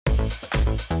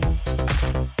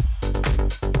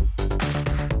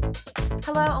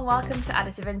Hello and welcome to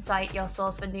Additive Insight, your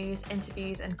source for news,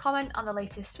 interviews and comment on the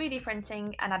latest 3D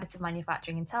printing and additive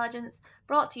manufacturing intelligence,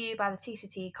 brought to you by the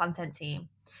TCT content team.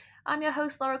 I'm your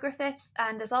host Laura Griffiths,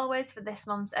 and as always for this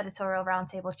month's editorial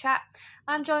roundtable chat,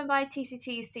 I'm joined by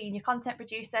TCT's senior content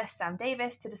producer Sam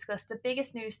Davis to discuss the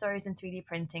biggest news stories in 3D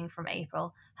printing from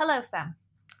April. Hello Sam.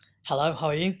 Hello, how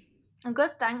are you? I'm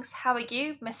good, thanks. How are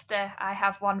you, Mr. I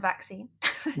have one vaccine?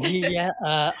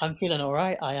 I'm feeling all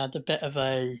right. I had a bit of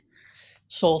a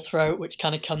sore throat, which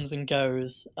kind of comes and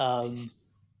goes. So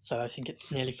I think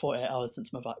it's nearly 48 hours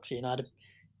since my vaccine. I had a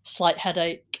slight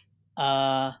headache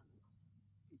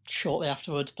shortly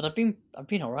afterwards, but I've been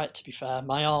all right, to be fair.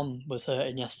 My arm was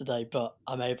hurting yesterday, but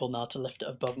I'm able now to lift it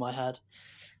above my head,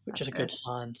 which That's is a good. good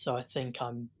sign. So I think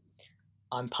I'm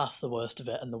past the worst of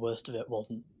it, and the worst of it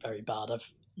wasn't very bad.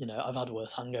 I've had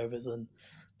worse hangovers than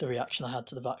the reaction I had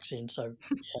to the vaccine. So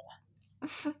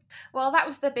Well, that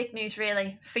was the big news,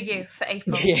 really, for you, for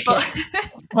April. yeah, But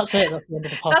that's it. That's the end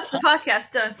of the that's the podcast. podcast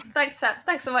done. Thanks, Sam.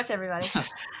 Thanks so much, everybody.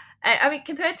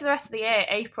 Compared to the rest of the year,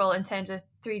 April, in terms of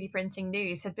 3D printing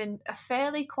news, had been a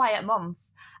fairly quiet month,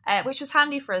 which was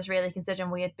handy for us, really, considering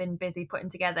we had been busy putting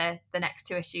together the next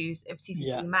two issues of TCT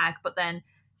Yeah, Mag. But then,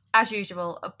 as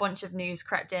usual, a bunch of news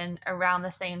crept in around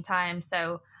the same time.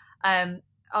 So,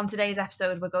 on today's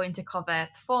episode, we're going to cover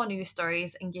 4 news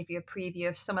stories and give you a preview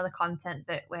of some of the content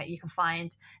where you can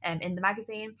find in the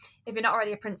magazine. If you're not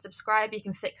already a print subscriber, you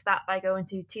can fix that by going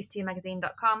to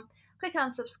tctmagazine.com. Click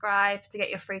on subscribe to get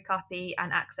your free copy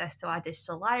and access to our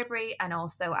digital library and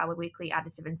also our weekly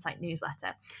Additive Insight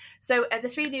newsletter. So the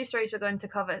 4 news stories we're going to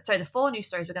cover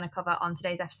on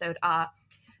today's episode are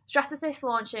Stratasys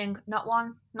launching not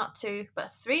 1, not 2,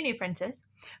 but 3 new printers,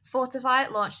 Fortify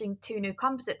launching 2 new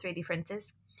composite 3D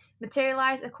printers,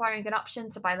 Materialise acquiring an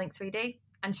option to buy Link 3D,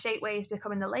 and Shapeways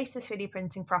becoming the latest 3D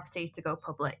printing property to go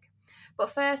public. But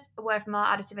first, a word from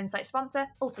our Additive Insight sponsor,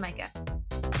 Ultimaker.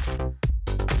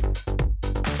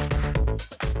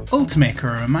 Ultimaker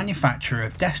are a manufacturer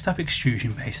of desktop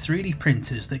extrusion-based 3D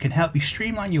printers that can help you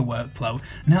streamline your workflow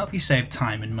and help you save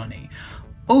time and money.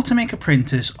 Ultimaker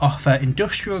printers offer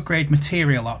industrial-grade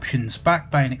material options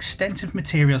backed by an extensive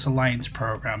Materials Alliance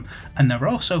program, and they're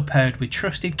also paired with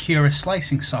trusted Cura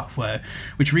slicing software,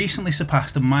 which recently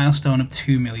surpassed a milestone of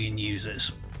 2 million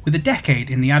users. With a decade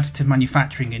in the additive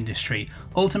manufacturing industry,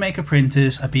 Ultimaker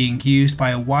printers are being used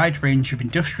by a wide range of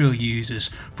industrial users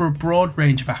for a broad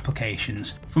range of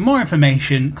applications. For more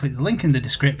information, click the link in the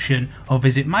description or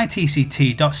visit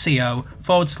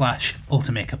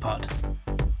mytct.co/ultimakerpod.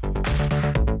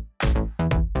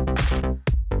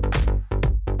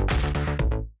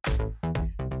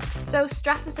 So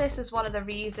Stratasys was one of the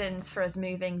reasons for us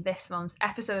moving this month's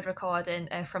episode recording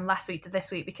from last week to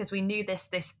this week, because we knew this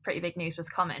pretty big news was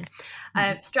coming.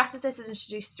 Stratasys has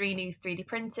introduced 3 new 3D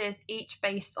printers, each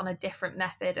based on a different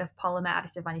method of polymer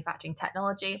additive manufacturing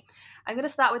technology. I'm going to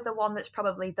start with the one that's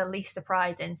probably the least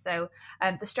surprising. So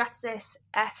the Stratasys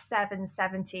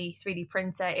F770 3D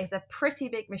printer is a pretty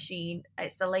big machine.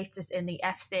 It's the latest in the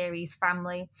F series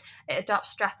family. It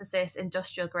adopts Stratasys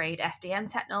industrial grade FDM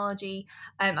technology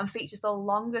and features the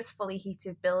longest fully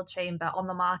heated build chamber on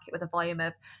the market with a volume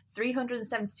of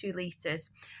 372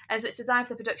 litres. So it's designed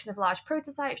for the production of large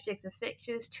prototypes, jigs and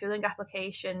fixtures, tooling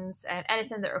applications, and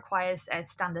anything that requires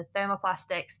standard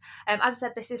thermoplastics. As I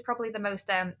said, this is probably the most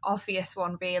obvious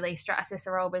one, really. Stratasys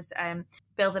are always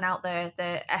building out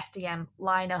the FDM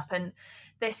lineup, and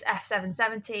this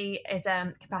F770 is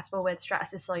compatible with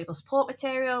Stratasys soluble support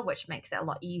material, which makes it a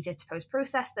lot easier to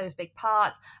post-process those big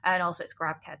parts, and also it's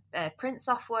GrabCAD print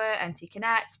software, MT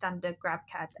Connect, standard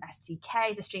GrabCAD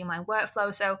SDK to streamline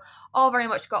workflow. So all very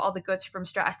much got all the goods from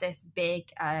Stratasys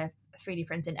big 3D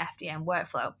printing FDM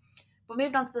workflow. But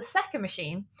moving on to the second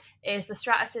machine is the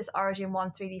Stratasys Origin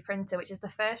One 3D printer, which is the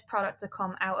first product to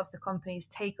come out of the company's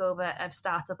takeover of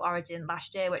startup Origin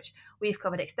last year, which we've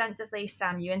covered extensively.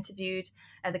 Sam, you interviewed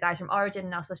the guys from Origin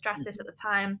and also Stratasys at the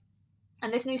time.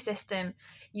 And this new system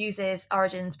uses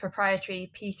Origin's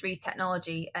proprietary P3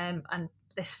 technology and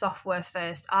this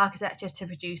software-first architecture to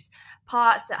produce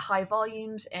parts at high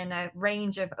volumes in a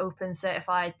range of open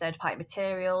certified third-party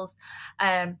materials.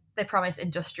 They promise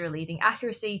industrial-leading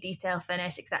accuracy, detail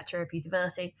finish, etc.,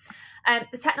 repeatability.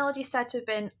 The technology is said to have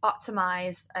been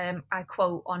optimized, I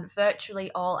quote, on virtually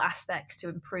all aspects to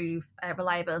improve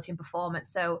reliability and performance.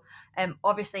 So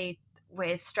obviously,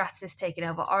 with Stratasys taking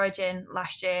over Origin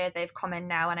last year, they've come in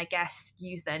now and I guess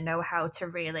use their know-how to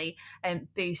really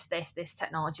boost this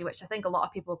technology, which I think a lot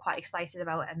of people are quite excited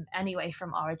about anyway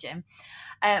from Origin.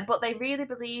 But they really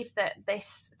believe that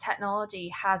this technology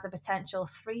has a potential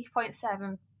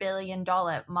 $3.7 billion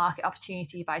market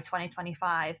opportunity by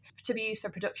 2025 to be used for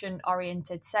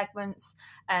production-oriented segments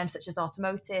such as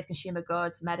automotive, consumer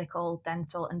goods, medical,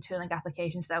 dental, and tooling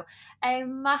applications. So a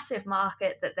massive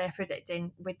market that they're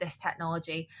predicting with this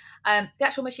technology. The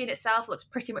actual machine itself looks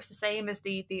pretty much the same as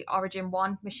the Origin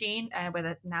One machine, with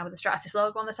the Stratasys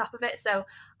logo on the top of it. So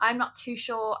I'm not too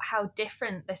sure how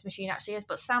different this machine actually is.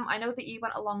 But Sam, I know that you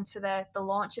went along to the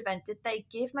launch event. Did they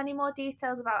give many more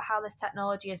details about how this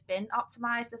technology has been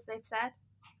optimized, as they've said?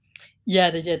 Yeah,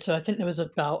 they did. So I think there was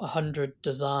about 100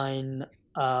 design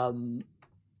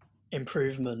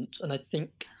improvements, and I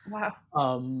think Wow.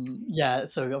 Yeah,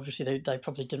 so obviously they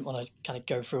probably didn't want to kind of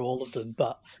go through all of them,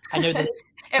 but I know that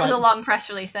it was a long press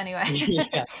release anyway.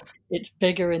 Yeah, it's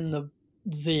bigger in the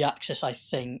Z-axis, I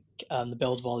think, the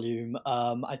build volume.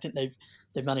 I think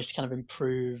they've managed to kind of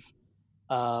improve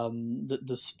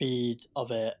the speed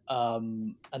of it,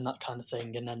 and that kind of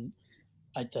thing. And then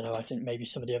I don't know. I think maybe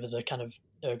some of the others are kind of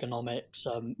ergonomics,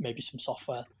 maybe some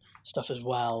software stuff as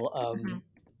well.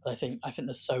 But I think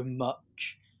there's so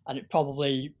much, and it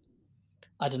probably,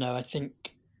 I don't know. I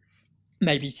think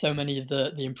maybe so many of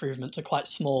the improvements are quite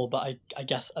small, but I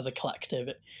guess as a collective,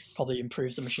 it probably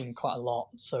improves the machine quite a lot.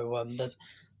 So there's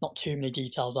not too many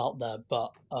details out there,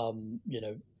 but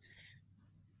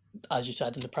as you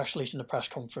said in the press release and the press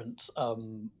conference,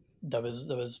 there was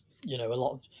a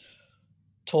lot of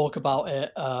talk about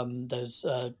it. There's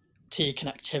T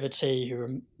Connectivity, who are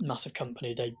a massive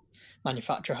company. They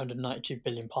manufacture 192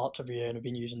 billion parts every year and have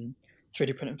been using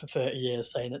 3D printing for 30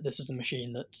 years, saying that this is the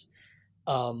machine that's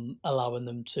allowing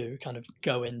them to kind of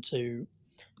go into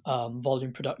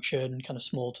volume production, kind of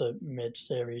small to mid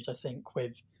series. I think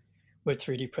with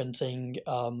 3D printing,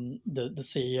 the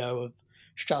CEO of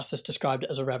Stratasys described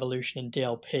it as a revolution in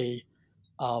DLP.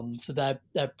 So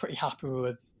they're pretty happy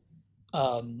with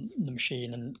the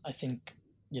machine, and I think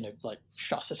like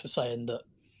Stratasys was saying that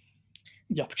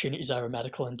the opportunities there are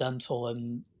medical and dental,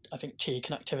 and I think T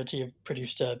Connectivity have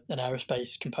produced an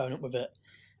aerospace component with it,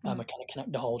 a kind of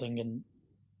connector holding, and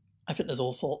I think there's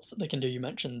all sorts that they can do. You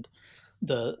mentioned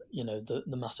the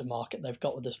massive market they've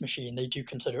got with this machine. They do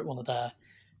consider it one of their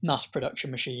mass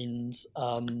production machines.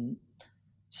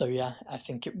 So yeah, I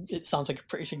think it sounds like a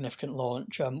pretty significant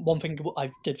launch. One thing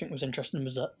I did think was interesting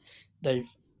was that they've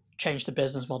changed the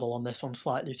business model on this one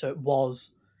slightly. So it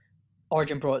was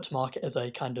Origin brought it to market as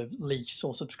a kind of lease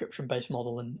or subscription based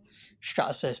model, and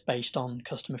Stratasys, based on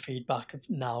customer feedback, have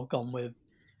now gone with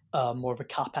more of a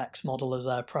capex model as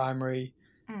their primary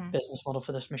business model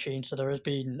for this machine. So there has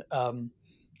been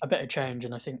a bit of change,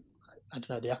 and I think, I don't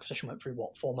know, the acquisition went through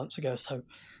 4 months ago, so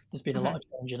there's been a lot of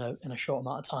change in a short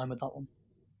amount of time with that one.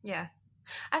 Yeah,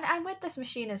 and with this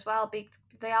machine as well,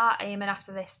 they are aiming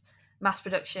after this mass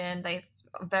production. They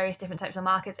various different types of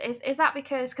markets. Is that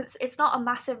because it's not a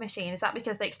massive machine? Is that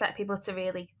because they expect people to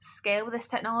really scale with this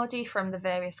technology from the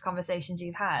various conversations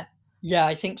you've had? Yeah,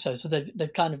 I think so. So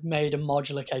they've kind of made a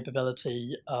modular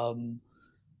capability, and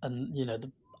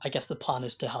I guess the plan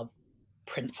is to have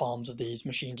print farms of these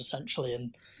machines essentially,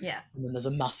 and then there's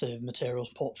a massive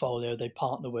materials portfolio. They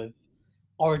partner with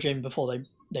Origin before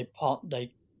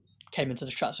they came into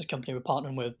the Stratasys company. We're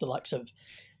partnering with the likes of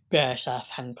BASF,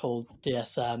 Henkel,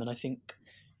 DSM, and I think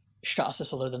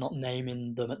Stratasys, although they're not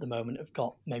naming them at the moment, have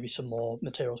got maybe some more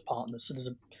materials partners. So there's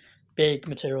a big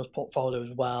materials portfolio as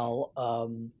well,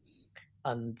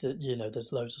 and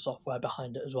there's loads of software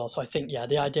behind it as well. So I think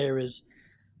the idea is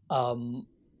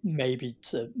maybe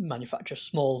to manufacture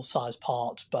small size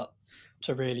parts, but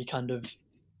to really kind of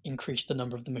increase the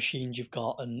number of the machines you've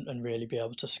got and really be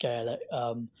able to scale it.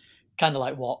 Kind of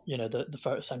like what the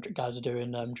Photocentric guys are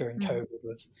doing during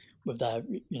COVID with their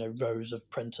rows of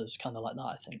printers, kind of like that,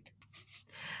 I think.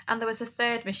 And there was a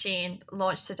third machine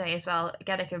launched today as well.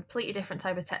 Again, a completely different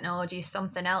type of technology,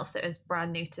 something else that was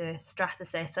brand new to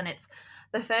Stratasys. And it's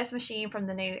the first machine from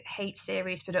the new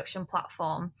H-Series production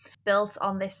platform, built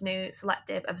on this new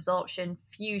selective absorption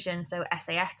fusion, so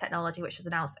SAF technology, which was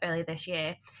announced earlier this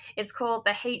year. It's called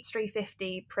the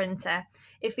H350 printer.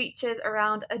 It features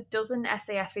around a dozen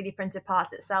SAF 3D printed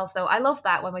parts itself. So I love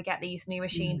that when we get these new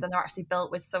machines and they're actually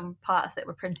built with some parts that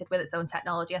were printed with its own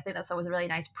technology. I think that's always a really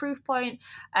nice proof point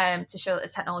to show that the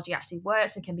technology actually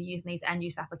works and can be used in these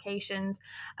end-use applications.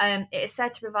 It is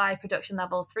said to provide production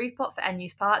level throughput for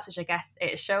end-use parts, which I guess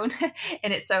it is shown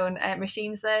in its own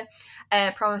machines there.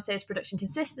 Promises production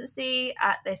consistency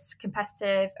at this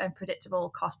competitive and predictable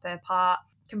cost per part.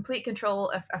 Complete control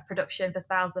of production for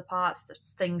thousands of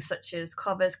parts, things such as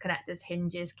covers, connectors,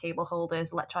 hinges, cable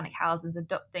holders, electronic housings, and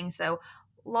ducting. So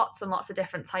lots and lots of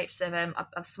different types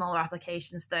of smaller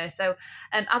applications there. So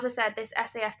as I said, this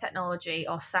SAF technology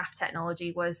or SAF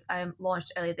technology was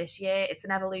launched earlier this year. It's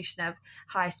an evolution of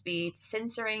high-speed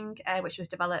sintering, which was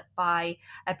developed by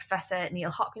Professor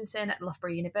Neil Hopkinson at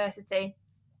Loughborough University.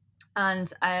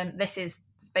 And this is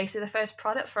basically the first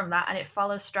product from that, and it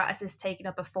follows Stratasys taking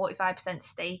up a 45%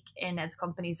 stake in the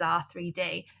company Xaar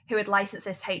 3D, who had licensed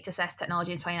this HSS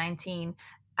technology in 2019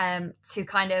 to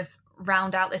kind of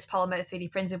round out this polymer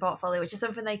 3D printing portfolio, which is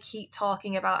something they keep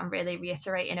talking about and really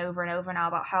reiterating over and over now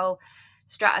about how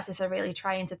Stratasys are really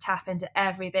trying to tap into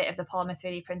every bit of the polymer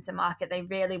 3D printing market. They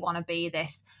really want to be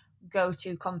this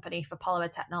go-to company for polymer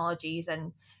technologies,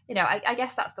 and I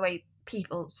guess that's the way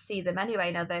people see them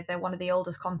anyway. They're one of the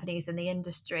oldest companies in the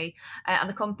industry, and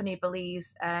the company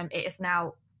believes it is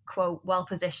now, quote, well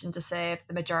positioned to serve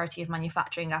the majority of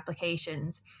manufacturing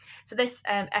applications. So this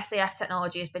SAF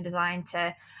technology has been designed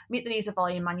to meet the needs of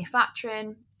volume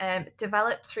manufacturing,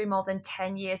 developed through more than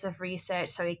 10 years of research.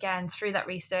 So again, through that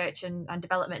research and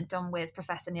development done with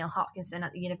Professor Neil Hopkinson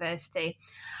at the university.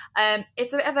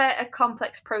 It's a bit of a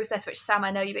complex process, which, Sam,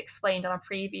 I know you explained on a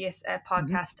previous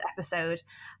podcast episode.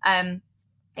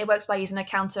 It works by using a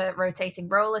counter-rotating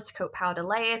roller to coat powder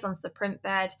layers onto the print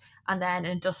bed, and then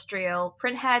industrial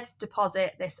print heads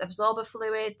deposit this absorber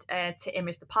fluid to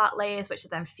image the part layers, which are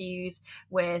then fused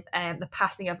with the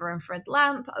passing of an infrared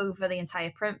lamp over the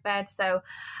entire print bed. So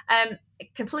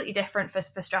completely different for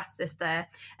Stratasys there.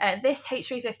 This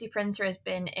H350 printer has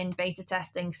been in beta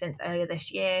testing since earlier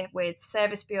this year with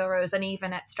service bureaus and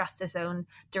even at Stratasys' own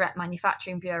direct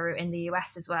manufacturing bureau in the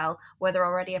US as well, where they're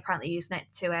already apparently using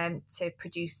it to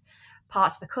produce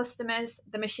parts for customers.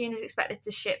 The machine is expected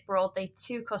to ship broadly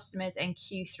to customers in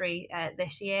Q3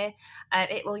 this year.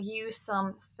 It will use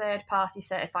some third-party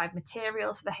certified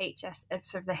materials for the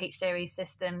H series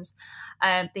systems.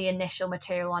 The initial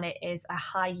material on it is a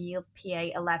high-yield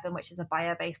PA11, which is a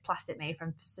bio-based plastic made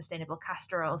from sustainable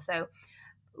castor oil. So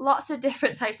lots of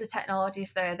different types of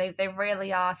technologies there. They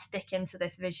really are sticking to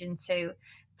this vision to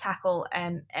tackle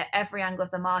every angle of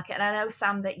the market. And I know,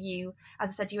 Sam, that you, as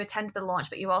I said, you attended the launch,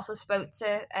 but you also spoke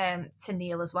to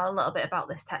Neil as well a little bit about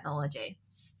this technology.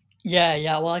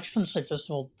 Yeah. Well, I just want to say, first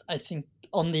of all, I think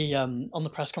on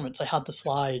the press conference, I had the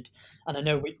slide, and I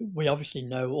know we obviously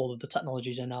know all of the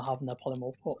technologies they now have in their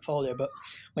polymer portfolio, but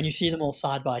when you see them all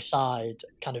side by side,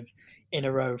 kind of in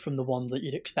a row from the ones that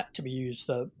you'd expect to be used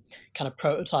for kind of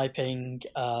prototyping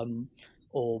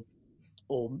or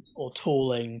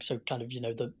tooling, so kind of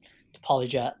the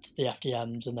PolyJet, the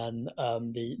FDMs, and then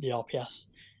the RPS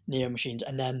Neo machines,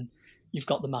 and then you've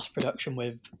got the mass production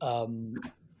with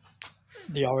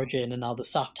the Origin and now the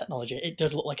SAF technology. It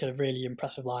does look like a really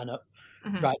impressive lineup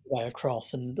right the way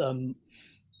across. And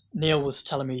Neil was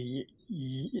telling me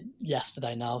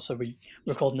yesterday now, so we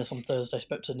recording this on Thursday,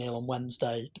 spoke to Neil on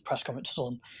Wednesday, the press conference was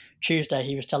on Tuesday.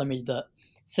 He was telling me that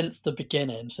since the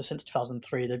beginning, so since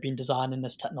 2003, they've been designing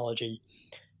this technology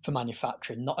for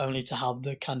manufacturing, not only to have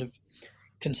the kind of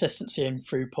consistency and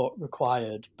throughput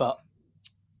required, but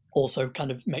also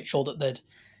kind of make sure that they'd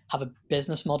have a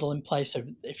business model in place. So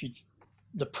if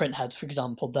the print heads, for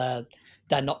example,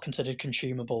 they're not considered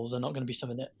consumables. They're not going to be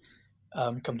something that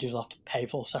companies will have to pay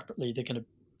for separately. They're going to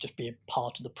just be a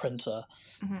part of the printer.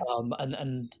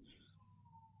 And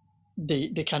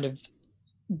the kind of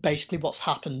basically what's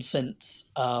happened since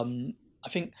I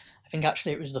think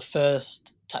actually it was the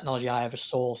first technology I ever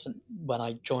saw when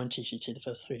I joined TCT, the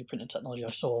first 3D printing technology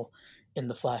I saw in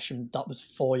the flesh, and that was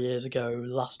 4 years ago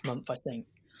last month, I think.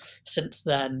 Since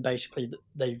then, basically,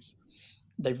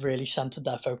 they've really centered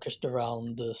their focus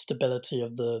around the stability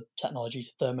of the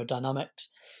technology's thermodynamics,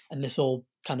 and this all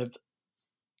kind of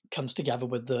comes together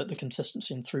with the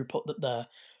consistency and throughput that they're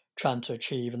trying to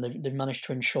achieve, and they've managed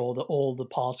to ensure that all the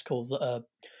particles that are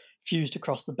fused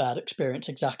across the bed experience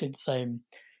exactly the same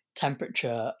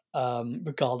temperature,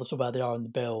 regardless of where they are in the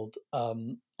build.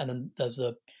 And then there's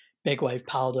a big wave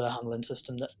powder handling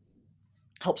system that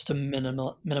helps to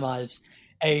minimize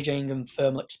aging and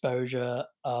thermal exposure,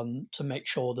 to make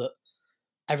sure that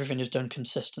everything is done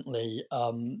consistently.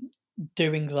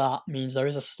 Doing that means there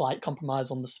is a slight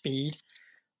compromise on the speed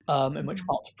in which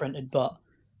parts are printed, but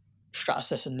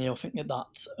Stratasys and Neil think that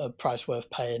that's a price worth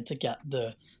paying to get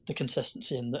the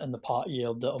consistency and the part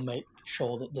yield that will make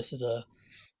sure that this is a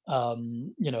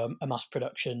mass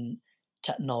production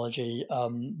technology.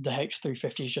 The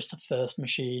H350 is just the first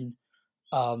machine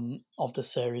of the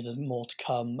series. There's more to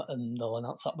come, and they'll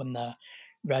announce that when they're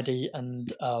ready.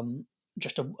 And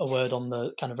just a word on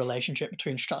the kind of relationship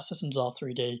between Stratasys and Xaar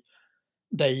 3D.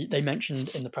 They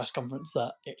mentioned in the press conference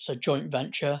that it's a joint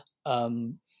venture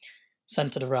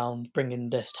centered around bringing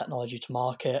this technology to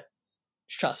market.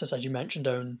 Stratasys, as you mentioned,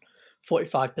 own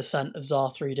 45% of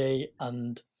Xaar 3D,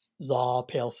 and Xaar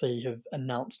PLC have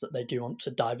announced that they do want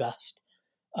to divest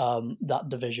that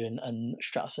division, and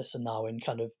Stratasys are now in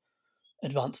kind of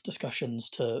advanced discussions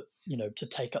to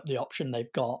take up the option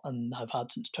they've got and have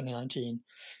had since 2019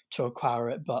 to acquire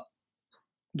it, but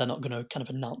they're not going to kind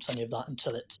of announce any of that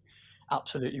until it's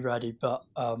absolutely ready. But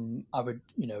I would,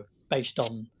 based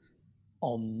on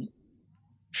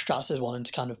Stratasys wanting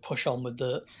to kind of push on with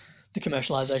the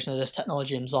commercialization of this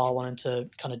technology and Xaar wanting to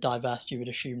kind of divest, you would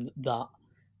assume that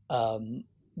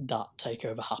that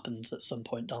takeover happens at some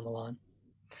point down the line.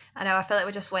 I know, I feel like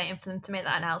we're just waiting for them to make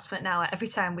that announcement now every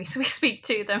time we speak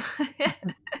to them.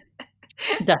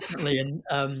 Definitely, and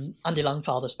Andy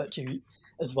Langfelder spoke to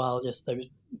as well yesterday, was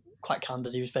quite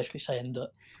candid. He was basically saying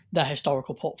that their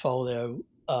historical portfolio,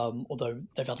 although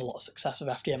they've had a lot of success with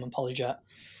FDM and PolyJet,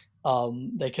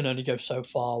 they can only go so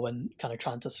far when kind of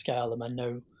trying to scale them. I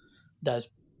know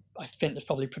I think there's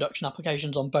probably production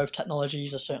applications on both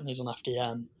technologies. There certainly is on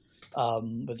FDM,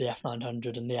 with the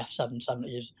F900, and the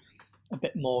F770 is a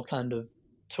bit more kind of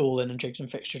tooling and jigs and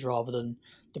fixtures rather than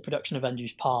the production of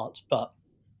end-use parts. But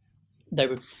they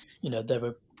were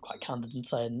quite candid in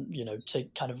saying, to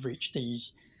kind of reach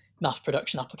these mass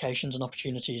production applications and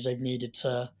opportunities, they've needed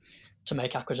to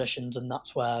make acquisitions, and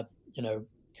that's where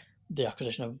the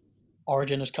acquisition of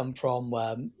Origin has come from,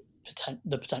 where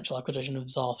the potential acquisition of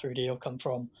Xaar 3D will come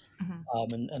from,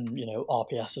 and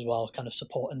RPS as well is kind of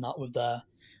supporting that with their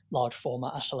large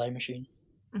format SLA machine.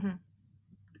 Mm-hmm.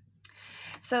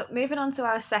 So moving on to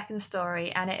our second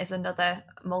story, and it is another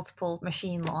multiple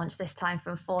machine launch, this time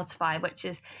from Fortify, which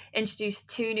has introduced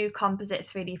 2 new composite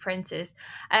 3D printers.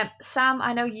 Sam,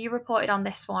 I know you reported on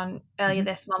this one earlier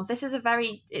this month. This is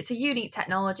it's a unique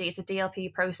technology. It's a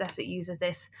DLP process that uses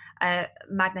this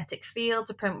magnetic field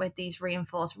to print with these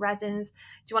reinforced resins. Do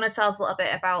you want to tell us a little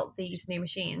bit about these new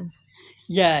machines?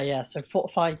 Yeah. So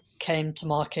Fortify came to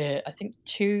market, I think,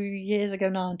 2 years ago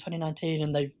now in 2019,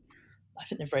 and I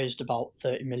think they've raised about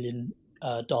 $30 million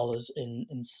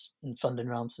in funding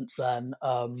rounds since then.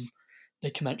 They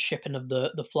commenced shipping of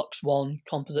the Flux One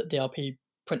composite DLP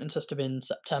printing system in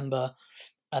September,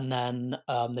 and then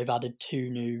they've added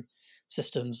 2 new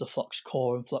systems, the Flux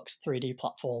Core and Flux 3D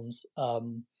platforms,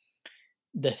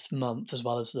 this month, as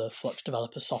well as the Flux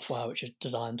Developer software, which is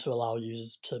designed to allow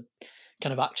users to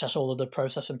kind of access all of the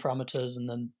processing parameters, and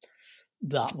then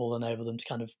that will enable them to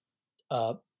kind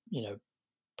of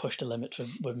push the limits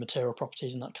with material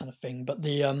properties and that kind of thing. But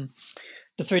the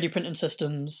 3D printing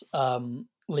systems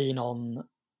lean on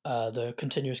the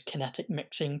continuous kinetic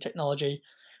mixing technology,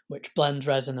 which blends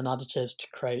resin and additives to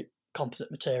create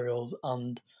composite materials,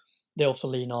 and they also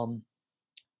lean on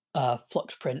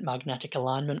flux print magnetic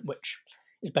alignment, which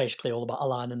is basically all about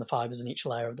aligning the fibers in each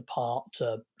layer of the part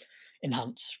to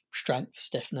enhance strength,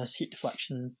 stiffness, heat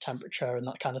deflection, temperature, and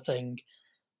that kind of thing.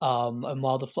 And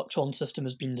while the Flux One system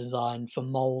has been designed for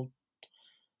mold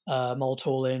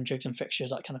tooling, jigs and fixtures,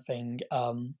 that kind of thing,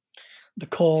 the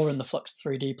Core and the Flux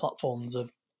 3D platforms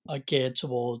are geared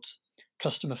towards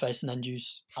customer-facing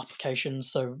end-use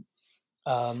applications. So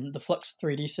the Flux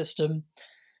 3D system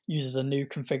uses a new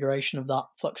configuration of that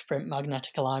Flux Print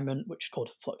magnetic alignment, which is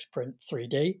called Flux Print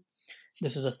 3D.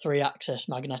 This is a 3-axis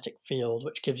magnetic field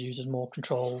which gives users more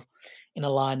control in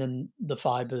aligning the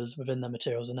fibers within their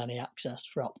materials in any axis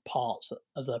throughout the parts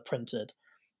as they're printed.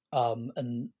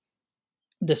 And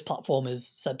this platform is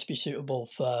said to be suitable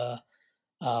for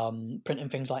printing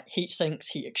things like heat sinks,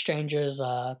 heat exchangers,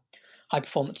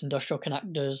 high-performance industrial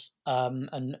connectors, and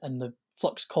the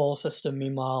Flux Core system,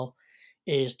 meanwhile,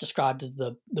 is described as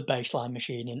the baseline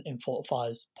machine in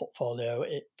Fortify's portfolio.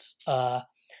 It's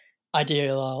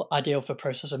ideal for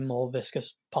processing more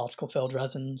viscous particle-filled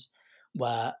resins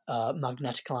where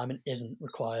magnetic alignment isn't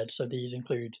required. So these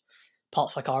include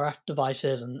parts like RF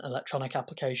devices and electronic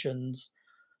applications.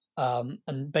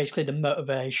 And basically the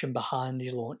motivation behind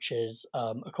these launches,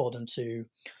 according to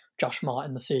Josh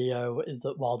Martin, the CEO, is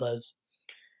that while there's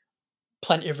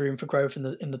plenty of room for growth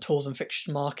in the tools and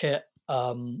fixtures market,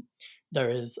 there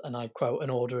is, and I quote, an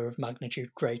order of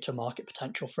magnitude greater market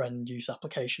potential for end-use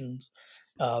applications.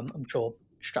 I'm sure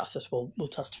Stratasys will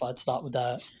testify to that with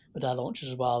their launches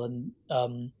as well.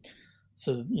 And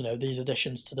so, these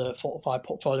additions to the Fortify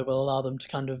portfolio will allow them to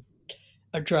kind of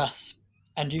address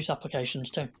end-use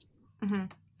applications too. Mm-hmm.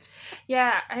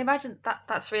 Yeah, I imagine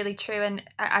that's really true. And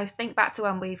I think back to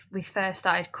when we first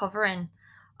started covering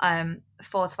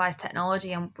Fortify's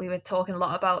technology, and we were talking a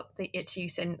lot about its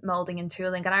use in molding and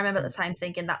tooling, and I remember at the time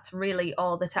thinking that's really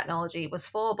all the technology was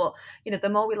for. But the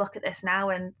more we look at this now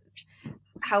and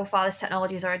how far this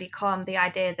technology has already come, the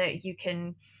idea that you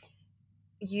can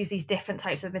use these different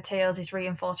types of materials, these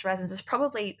reinforced resins. There's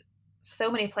probably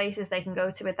so many places they can go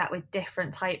to with that, with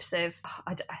different types of,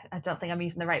 I don't think I'm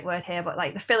using the right word here, but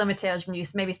like the filler materials you can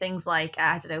use, maybe things like,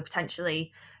 I don't know,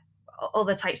 potentially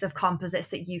other types of composites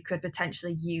that you could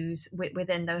potentially use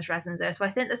within those resins there. So I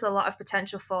think there's a lot of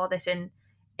potential for this in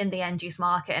the end use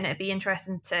market, and it'd be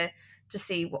interesting to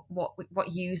see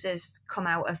what users come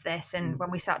out of this, and when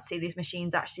we start to see these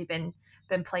machines actually been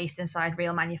placed inside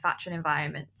real manufacturing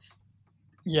environments.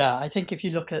 Yeah, I think if you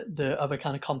look at the other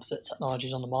kind of composite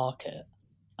technologies on the market,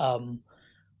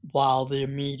 while the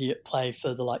immediate play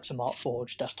for the likes of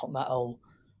Markforged, Desktop Metal,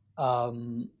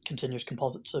 Continuous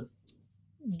Composites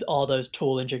are those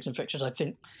tooling jigs and fixtures, I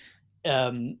think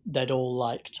they'd all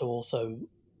like to also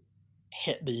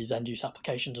hit these end-use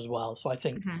applications as well. So I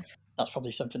think that's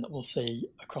probably something that we'll see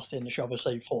across the industry.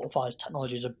 Obviously, Fortify's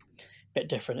technology is a bit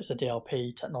different. It's a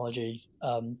DLP technology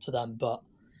to them, but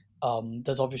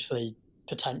there's obviously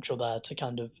potential there to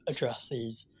kind of address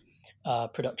these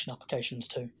production applications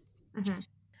too.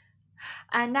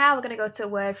 And now we're going to go to a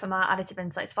word from our Additive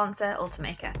Insight sponsor,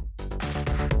 Ultimaker.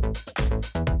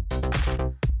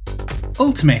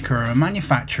 Ultimaker are a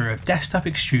manufacturer of desktop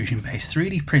extrusion-based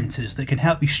 3D printers that can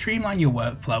help you streamline your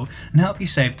workflow and help you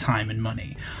save time and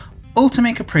money.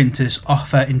 Ultimaker printers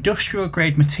offer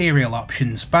industrial-grade material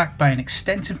options backed by an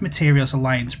extensive Materials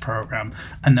Alliance program,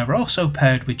 and they're also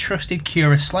paired with trusted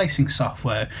Cura slicing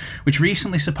software, which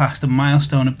recently surpassed a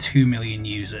milestone of 2 million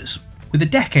users. With a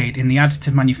decade in the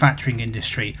additive manufacturing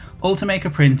industry,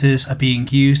 Ultimaker printers are being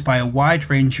used by a wide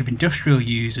range of industrial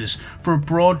users for a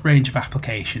broad range of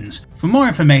applications. For more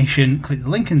information, click the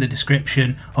link in the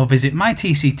description or visit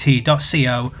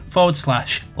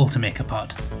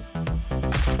mytct.co/UltimakerPod.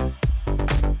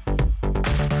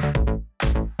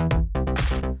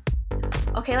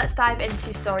 Okay, let's dive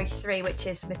into story 3, which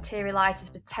is Materialise's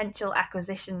potential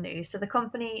acquisition news. So the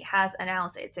company has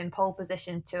announced it's in pole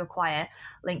position to acquire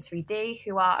Link3D,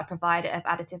 who are a provider of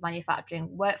additive manufacturing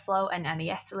workflow and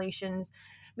MES solutions.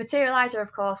 Materialise are,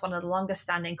 of course, one of the longest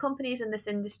standing companies in this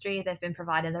industry. They've been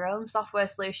providing their own software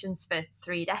solutions for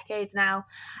 3 decades now.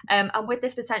 And with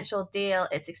this potential deal,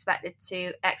 it's expected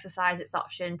to exercise its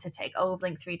option to take over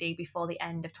Link3D before the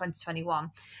end of 2021,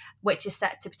 which is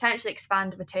set to potentially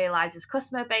expand Materialise's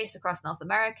customer base across North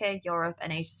America, Europe,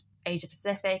 and Asia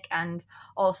Pacific, and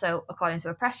also, according to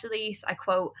a press release, I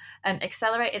quote,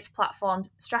 accelerate its platform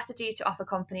strategy to offer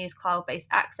companies cloud-based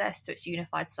access to its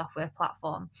unified software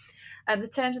platform. The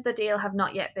terms of the deal have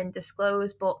not yet been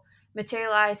disclosed, but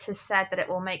Materialise has said that it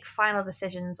will make final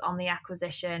decisions on the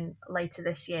acquisition later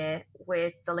this year,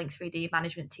 with the Link3D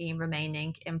management team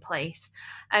remaining in place.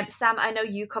 Sam, I know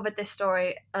you covered this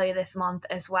story earlier this month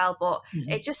as well, but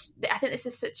I think this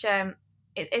is such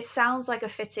it sounds like a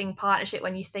fitting partnership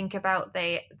when you think about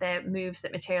the moves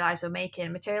that Materialise were making.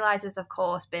 Materialise has, of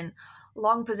course, been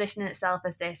long positioning itself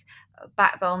as this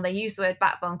backbone. They use the word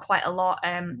backbone quite a lot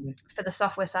for the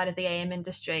software side of the AM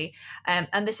industry.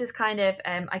 And this is kind of,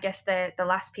 I guess, the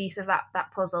last piece of that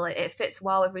puzzle. It fits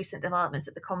well with recent developments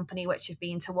at the company, which have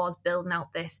been towards building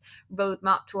out this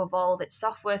roadmap to evolve its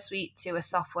software suite to a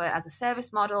software as a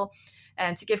service model,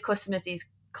 to give customers these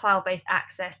cloud-based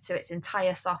access to its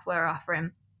entire software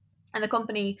offering. And the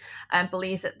company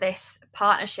believes that this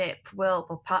partnership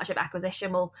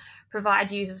acquisition will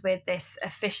provide users with this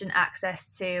efficient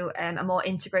access to a more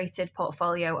integrated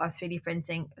portfolio of 3D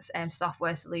printing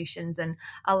software solutions, and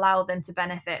allow them to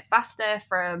benefit faster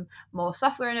from more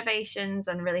software innovations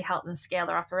and really help them scale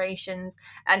their operations.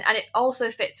 And it also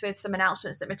fits with some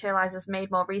announcements that Materialise has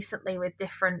made more recently with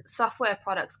different software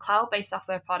products, cloud-based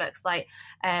software products like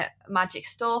Magic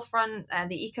Storefront,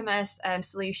 the e-commerce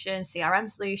solution, CRM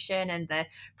solution, and the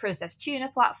Process Tuner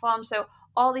platform. So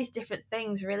all these different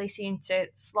things really seem to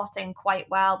slot in quite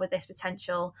well with this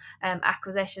potential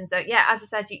acquisition. So yeah, as I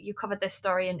said, you covered this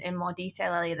story in more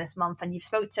detail earlier this month, and you've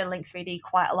spoke to Link3D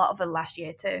quite a lot over the last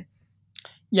year too.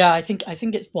 Yeah, I think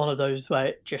it's one of those where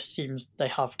it just seems they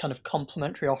have kind of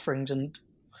complementary offerings, and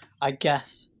I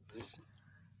guess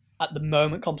at the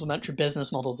moment complementary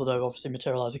business models, although obviously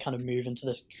Materialise are kind of moving to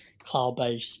this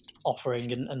cloud-based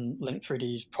offering, and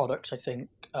Link3D's products, I think,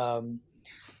 their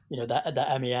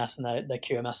MES and their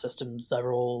QMS systems,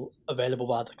 they're all available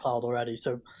via the cloud already.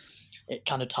 So it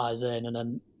kind of ties in. And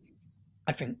then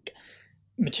I think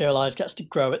Materialise gets to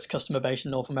grow its customer base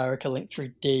in North America.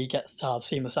 Link3D gets to have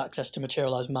seamless access to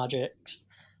Materialise Magics.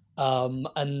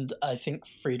 And I think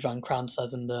Fried van Kraan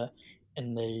says in the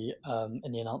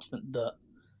announcement that,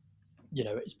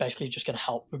 it's basically just going to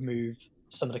help remove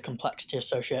some of the complexity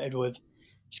associated with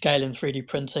scaling 3D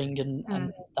printing,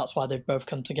 and that's why they've both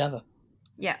come together.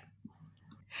 Yeah.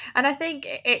 And I think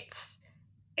it's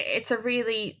it's a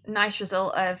really nice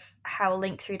result of how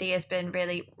Link 3D has been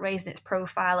really raising its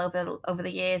profile over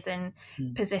the years and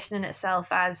positioning itself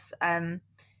as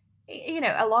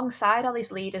alongside all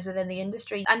these leaders within the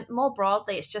industry. And more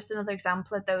broadly, it's just another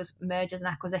example of those mergers and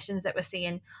acquisitions that we're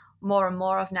seeing more and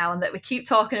more of now, and that we keep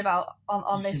talking about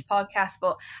on this podcast,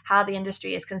 but how the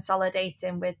industry is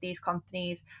consolidating with these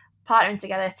companies partnering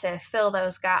together to fill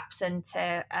those gaps and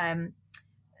to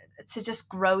just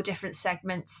grow different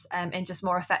segments in just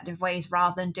more effective ways,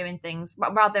 rather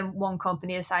than one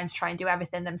company deciding to try and do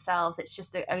everything themselves. It's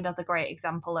just another great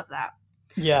example of that.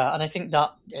 Yeah, and I think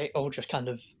that it all just kind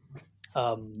of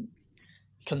comes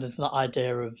into that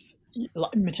idea of,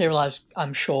 like, Materialise,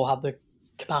 I'm sure, have the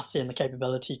capacity and the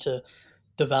capability to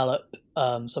develop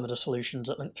some of the solutions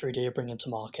that Link 3D are bringing to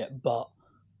market, but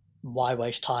why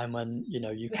waste time when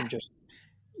you can just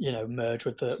merge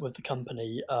with the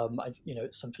company?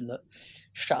 It's something that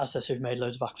Stratasys, who've made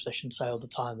loads of acquisitions, say all the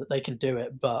time, that they can do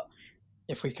it, but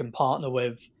if we can partner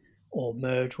with or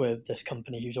merge with this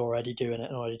company who's already doing it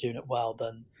and already doing it well,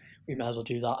 then we may as well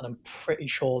do that. And I'm pretty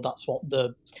sure that's what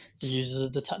the users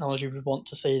of the technology would want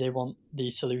to see. They want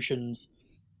these solutions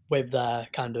with their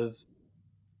kind of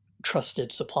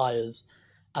trusted suppliers,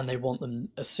 and they want them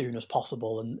as soon as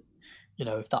possible. And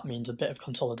if that means a bit of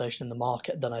consolidation in the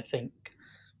market, then I think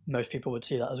most people would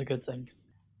see that as a good thing.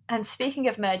 And speaking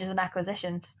of mergers and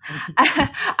acquisitions,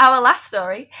 our last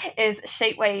story is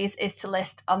Shapeways is to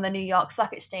list on the New York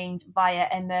Stock Exchange via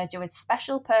a merger with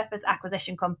Special Purpose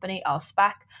Acquisition Company, or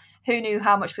SPAC. Who knew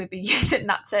how much we'd be using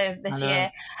that term this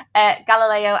year?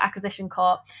 Galileo Acquisition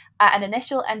Corp, at an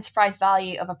initial enterprise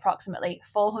value of approximately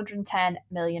 $410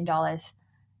 million.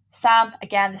 Sam,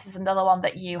 again, this is another one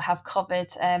that you have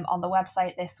covered on the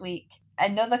website this week.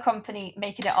 Another company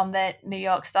making it on the New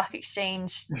York Stock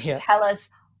Exchange. Yeah. Tell us,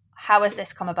 how has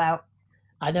this come about?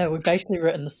 I know, we've basically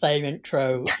written the same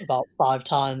intro about 5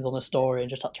 times on a story and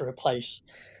just had to replace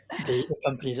the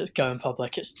company that's going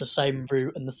public. It's the same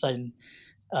route and the same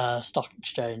stock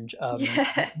exchange.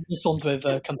 This one's with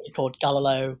a company called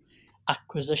Galileo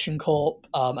Acquisition Corp.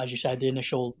 As you said, the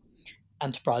initial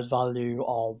enterprise value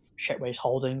of Shapeways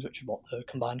Holdings, which is what the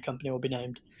combined company will be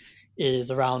named,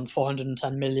 is around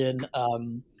 $410 million.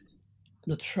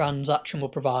 The transaction will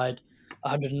provide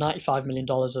 $195 million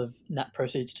of net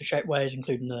proceeds to Shapeways,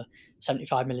 including a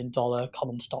 $75 million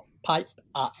common stock PIPE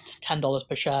at $10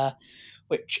 per share,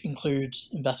 which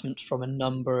includes investments from a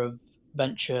number of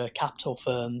venture capital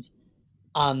firms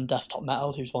and Desktop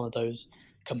Metal, who's one of those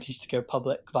companies to go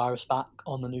public via a SPAC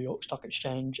on the New York Stock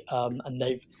Exchange. And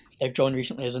they've joined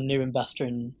recently as a new investor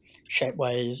in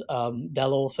Shapeways.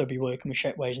 They'll also be working with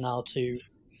Shapeways now to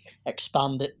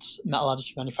expand its metal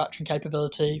additive manufacturing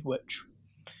capability, which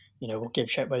will give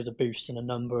Shapeways a boost in a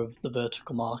number of the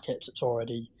vertical markets it's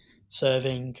already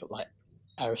serving, like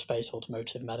aerospace,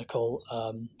 automotive, medical,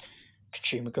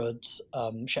 consumer goods.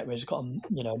 Shapeways has got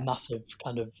a massive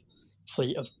kind of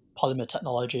fleet of polymer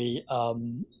technology,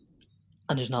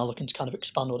 and is now looking to kind of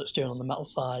expand what it's doing on the metal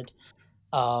side.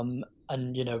 And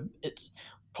it's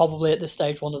probably at this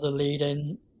stage one of the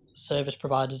leading service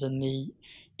providers in the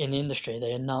industry.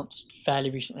 They announced fairly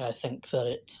recently, I think, that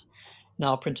it's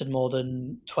now printed more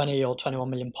than 20 or 21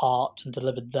 million parts and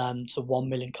delivered them to 1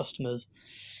 million customers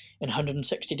in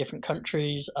 160 different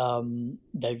countries.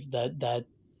 They're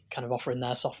kind of offering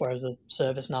their software as a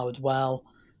service now as well.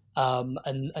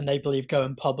 And they believe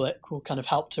going public will kind of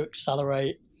help to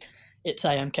accelerate its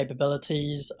AM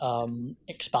capabilities,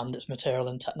 expand its material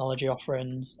and technology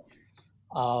offerings,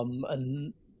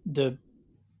 and the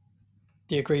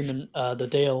agreement, the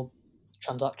deal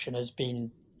transaction has been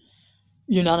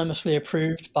unanimously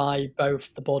approved by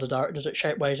both the board of directors at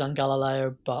Shapeways and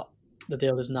Galileo, but the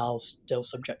deal is now still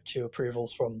subject to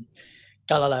approvals from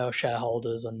Galileo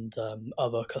shareholders and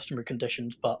other customary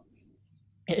conditions, but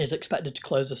it is expected to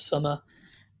close this summer,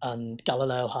 and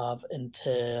Galileo have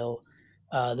until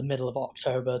the middle of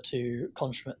October to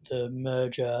consummate the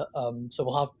merger. So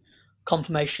we'll have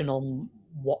confirmation on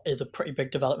what is a pretty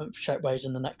big development for Shapeways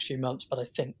in the next few months, but I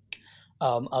think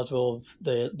as will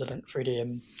the Link 3D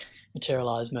and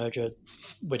Materialise merger,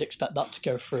 we'd expect that to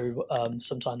go through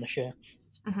sometime this year.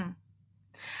 Mm-hmm.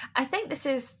 I think this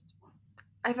is,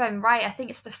 if I'm right, I think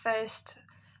it's the first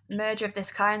merger of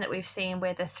this kind that we've seen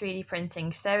with a 3D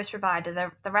printing service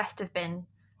provider. The rest have been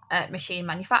machine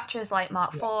manufacturers like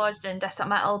Markforged and Desktop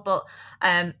Metal, but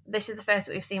this is the first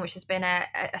that we've seen which has been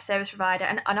a service provider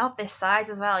and of this size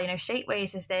as well.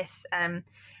 Shapeways is this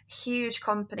huge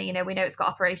company. You know, we know it's got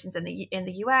operations in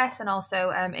the US and also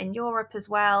in Europe as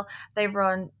well. They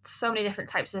run so many different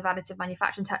types of additive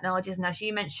manufacturing technologies, and as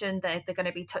you mentioned, they're going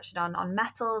to be touching on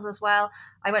metals as well.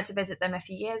 I went to visit them a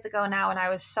few years ago now, and I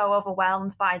was so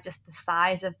overwhelmed by just the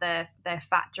size of their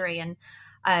factory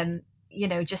and you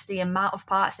know, just the amount of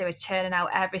parts they were churning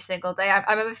out every single day.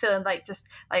 I remember feeling like just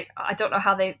like I don't know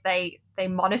how they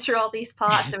monitor all these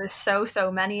parts. There was so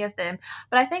many of them.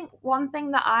 But I think one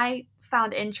thing that I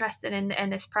found interesting in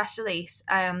this press release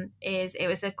is it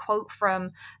was a quote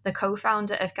from the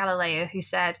co-founder of Galileo, who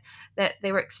said that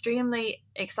they were extremely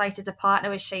excited to partner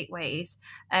with Shapeways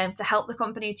to help the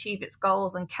company achieve its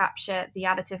goals and capture the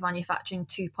additive manufacturing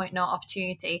 2.0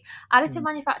 opportunity. Additive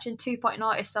manufacturing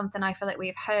 2.0 is something I feel like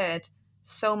we've heard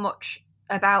so much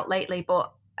about lately,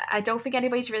 but I don't think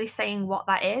anybody's really saying what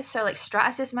that is. So like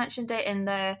Stratasys mentioned it in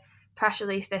the press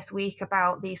release this week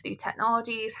about these new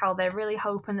technologies, how they're really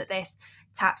hoping that this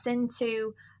taps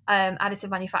into additive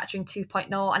manufacturing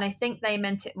 2.0, and I think they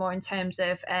meant it more in terms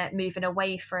of moving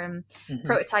away from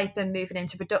prototyping, moving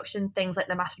into production, things like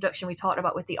the mass production we talked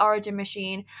about with the Origin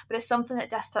machine. But it's something that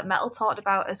Desktop Metal talked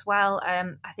about as well,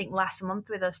 I think last month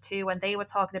with us too, when they were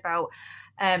talking about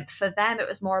for them it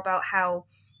was more about how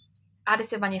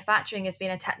additive manufacturing has been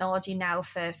a technology now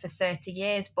for 30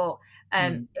 years, but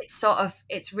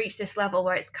it's reached this level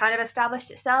where it's kind of established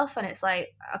itself, and it's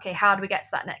like, okay, how do we get to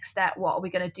that next step? What are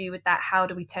we going to do with that? How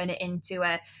do we turn it into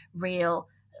a real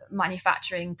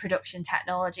manufacturing production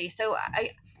technology? So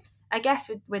I guess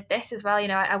with this as well, you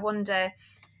know, I wonder,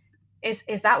 is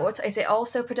that what is it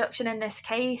also production in this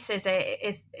case? Is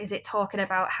it talking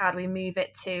about how do we move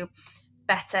it to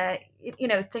better, you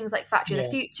know, things like factory of the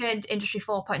future and industry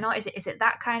 4.0? Is it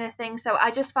that kind of thing? So I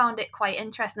just found it quite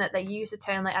interesting that they use a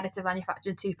term like additive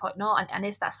manufacturing 2.0, and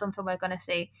is that something we're going to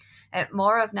see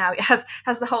more of now? Has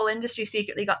the whole industry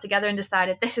secretly got together and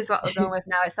decided this is what we're going with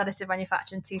now? It's additive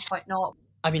manufacturing 2.0.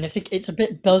 I mean, I think it's a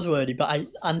bit buzzwordy, but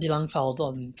Andy Langfeld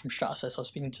from Stratasys I was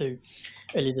speaking to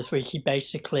earlier this week, he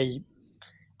basically,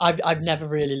 I've never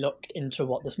really looked into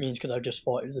what this means because I just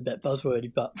thought it was a bit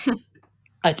buzzwordy, but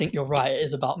I think you're right. It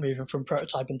is about moving from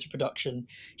prototyping to production.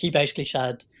 He basically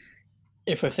said,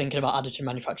 if we're thinking about additive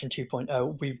manufacturing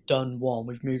 2.0, we've done one,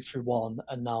 we've moved through one,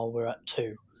 and now we're at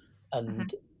two.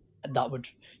 And that would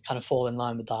kind of fall in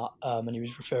line with that. And he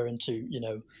was referring to, you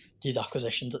know, these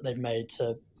acquisitions that they've made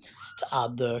to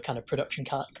add the kind of production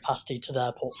capacity to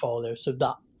their portfolio. So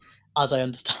that, as I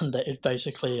understand it, is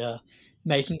basically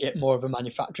making it more of a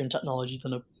manufacturing technology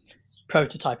than a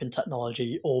prototyping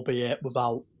technology, albeit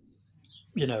without,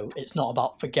 you know, it's not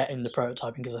about forgetting the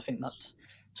prototyping, because I think that's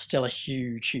still a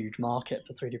huge market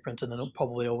for 3D printing, and it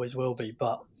probably always will be.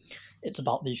 But it's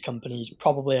about these companies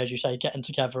probably, as you say, getting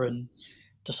together and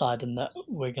deciding that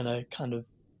we're going to kind of,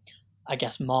 I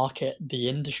guess, market the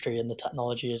industry and the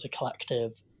technology as a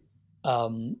collective,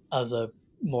 as a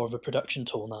more of a production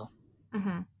tool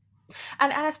now.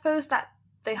 And I suppose that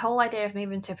the whole idea of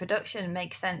moving to production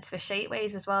makes sense for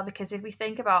Shapeways as well, because if we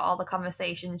think about all the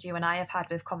conversations you and I have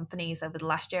had with companies over the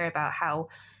last year about how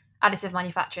additive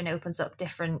manufacturing opens up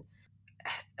different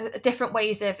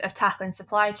ways of tackling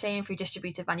supply chain through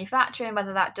distributed manufacturing,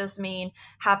 whether that does mean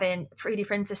having 3D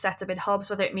printers set up in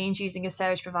hubs, whether it means using a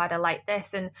service provider like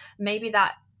this, and maybe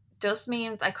that does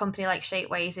mean a company like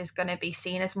Shapeways is going to be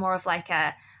seen as more of like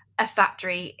a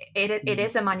factory. It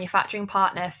is a manufacturing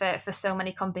partner for so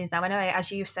many companies now. I know,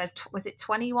 as you've said, was it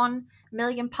 21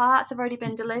 million parts have already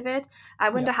been delivered? I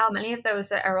wonder how many of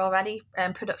those are already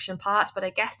production parts, but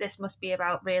I guess this must be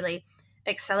about really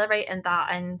accelerating that,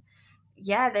 and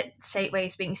that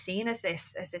Shapeways being seen as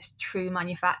this true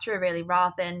manufacturer, really,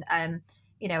 rather than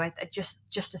you know, just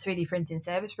a 3D printing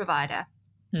service provider.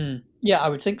 Yeah, I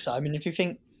would think so. I mean, if you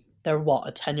think they're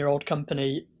a 10-year-old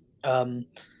company,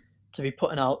 to be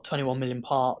putting out 21 million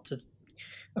parts is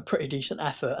a pretty decent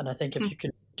effort. And I think if you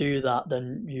can do that,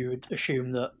 then you would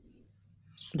assume that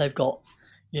they've got,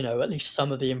 you know, at least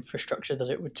some of the infrastructure that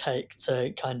it would take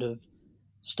to kind of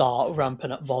start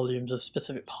ramping up volumes of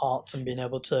specific parts and being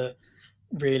able to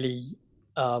really,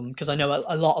 because I know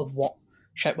a lot of what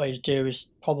Shapeways do is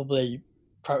probably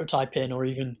prototyping or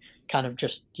even kind of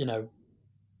just, you know,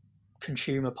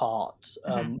 consumer parts,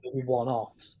 maybe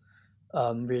one-offs.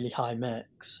 Really high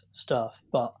mix stuff,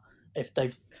 but if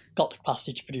they've got the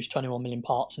capacity to produce 21 million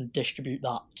parts and distribute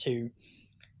that to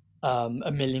 1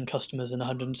 million customers in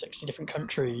 160 different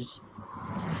countries,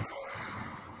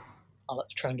 I'll let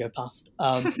the train go past.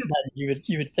 Then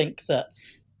you would think that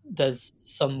there's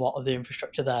somewhat of the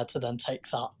infrastructure there to then take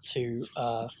that to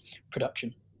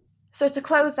production. So to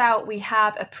close out, we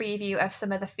have a preview of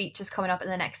some of the features coming up in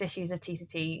the next issues of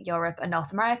TCT Europe and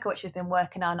North America, which we've been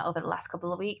working on over the last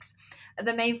couple of weeks.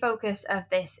 The main focus of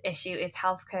this issue is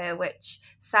healthcare, which,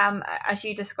 Sam, as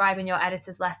you describe in your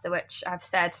editor's letter, which I've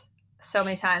said so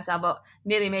many times now, but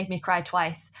nearly made me cry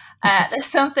twice. There's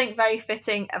something very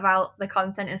fitting about the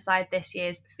content inside this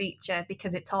year's feature,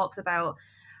 because it talks about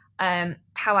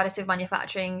how additive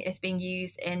manufacturing is being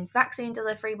used in vaccine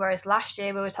delivery, whereas last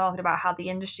year we were talking about how the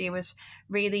industry was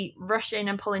really rushing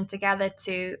and pulling together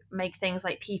to make things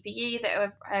like PPE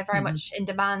that are very much in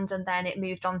demand, and then it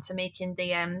moved on to making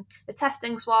the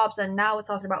testing swabs, and now we're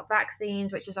talking about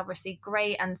vaccines, which is obviously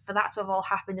great, and for that to have all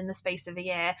happened in the space of a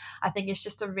year, I think it's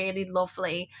just a really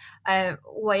lovely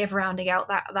way of rounding out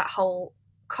that whole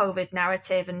COVID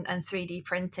narrative and 3D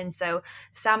printing. So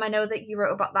Sam, I know that you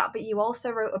wrote about that, but you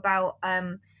also wrote about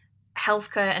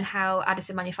healthcare and how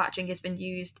additive manufacturing has been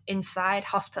used inside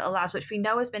hospital labs, which we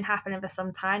know has been happening for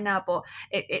some time now, but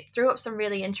it threw up some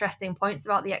really interesting points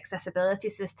about the accessibility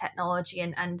to this technology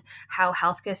and how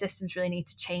healthcare systems really need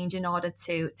to change in order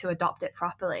to adopt it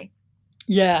properly.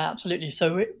 Yeah, absolutely.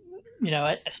 So, it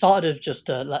started as just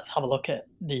let's have a look at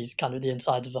these kind of the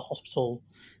insides of the hospital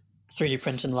 3D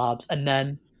printing labs, and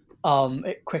then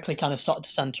it quickly kind of started to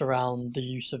center around the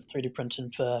use of 3D printing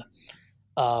for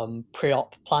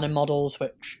pre-op planning models,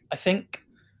 which I think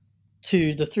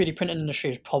to the 3D printing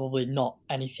industry is probably not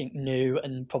anything new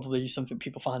and probably something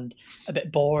people find a bit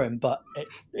boring. But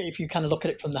if you kind of look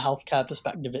at it from the healthcare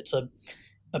perspective, it's a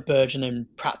burgeoning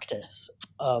practice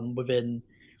within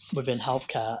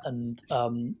healthcare, and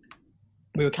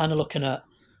we were kind of looking at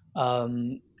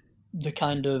the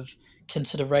kind of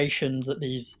considerations that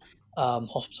these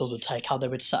hospitals would take, how they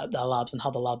would set up their labs and how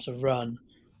the labs are run.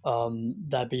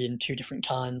 There being two different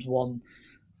kinds. One,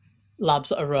 labs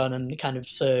that are run and kind of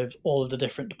serve all of the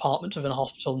different departments within a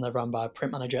hospital and they're run by a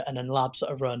print manager, and then labs that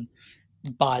are run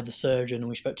by the surgeon. And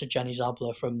we spoke to Jenny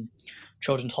Zabler from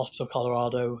Children's Hospital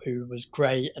Colorado, who was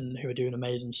great and who are doing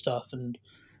amazing stuff. And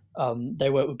they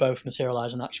work with both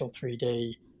Materialize and Actual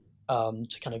 3D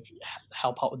to kind of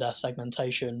help out with their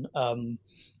segmentation.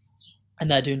 And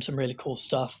they're doing some really cool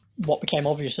stuff. What became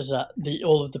obvious is that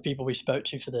all of the people we spoke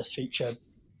to for this feature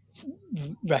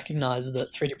recognize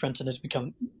that 3D printing is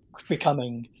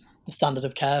becoming the standard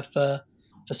of care for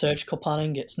surgical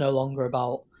planning. It's no longer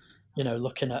about,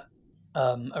 looking at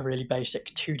a really basic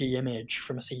 2D image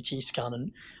from a CT scan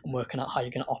and working out how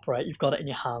you're going to operate. You've got it in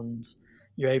your hands.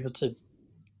 You're able to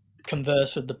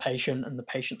converse with the patient and the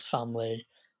patient's family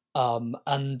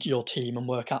and your team and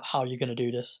work out how you're going to do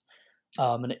this.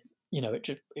 And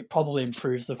it probably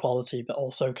improves the quality, but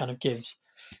also kind of gives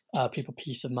people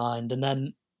peace of mind. And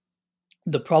then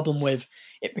the problem with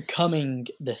it becoming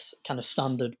this kind of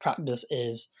standard practice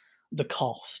is the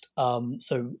cost. And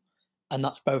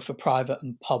that's both for private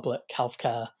and public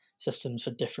healthcare systems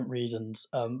for different reasons.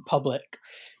 Public,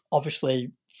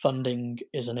 obviously, funding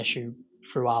is an issue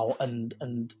throughout, and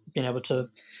being able to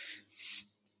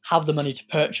have the money to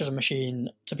purchase a machine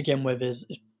to begin with is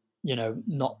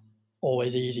not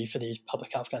always easy for these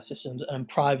public healthcare systems. And in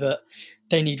private,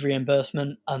 they need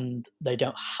reimbursement and they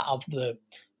don't have the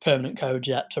permanent code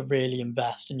yet to really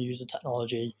invest and use the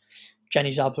technology.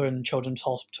 Jenny Zabler and Children's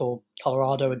Hospital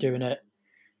Colorado are doing it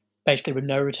basically with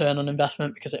no return on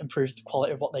investment because it improves the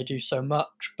quality of what they do so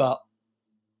much, but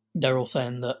they're all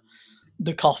saying that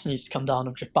the cost needs to come down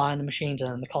of just buying the machines,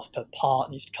 and then the cost per part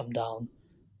needs to come down,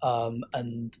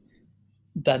 and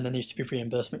then there needs to be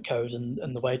reimbursement codes, and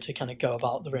the way to kind of go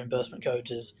about the reimbursement codes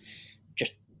is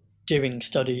just doing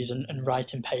studies and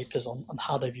writing papers on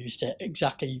how they've used it,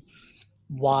 exactly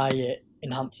why it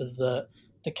enhances the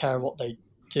care of what they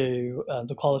do,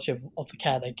 the quality of the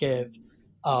care they give,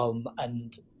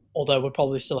 and although we're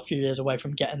probably still a few years away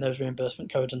from getting those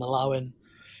reimbursement codes and allowing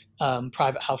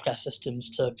private healthcare systems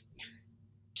to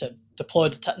deploy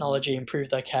the technology, improve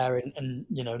their care, and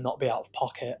not be out of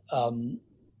pocket,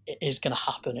 it is going to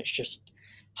happen. It's just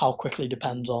how quickly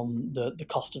depends on the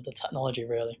cost of the technology,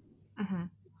 really. Mm-hmm.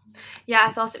 Yeah,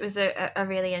 I thought it was a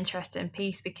really interesting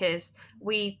piece because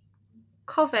we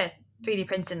cover 3D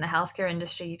printing in the healthcare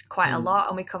industry quite a lot,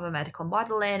 and we cover medical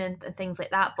modeling and things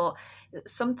like that, but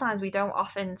sometimes we don't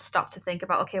often stop to think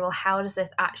about, okay, well, how does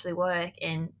this actually work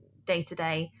in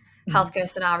day-to-day healthcare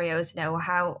scenarios?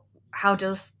 How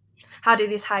do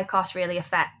these high costs really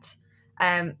affect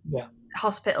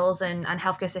hospitals and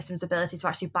healthcare systems' ability to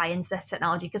actually buy into this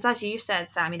technology? Because as you said,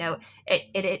 Sam,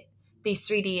 these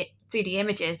 3D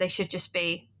images, they should just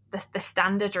be the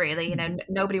standard, really.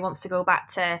 Nobody wants to go back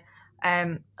to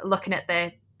looking at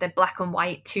the black and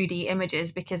white 2D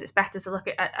images because it's better to look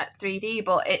at 3D,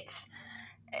 but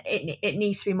it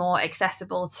needs to be more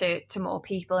accessible to more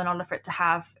people in order for it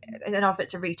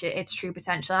to reach its true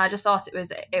potential. And I just thought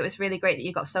it was really great that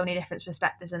you got so many different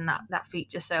perspectives in that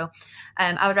feature. So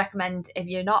I would recommend, if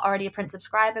you're not already a print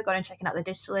subscriber, go and checking out the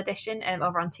digital edition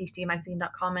over on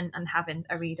tcmagazine.com and having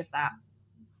a read of that.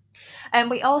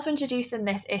 We also introduced in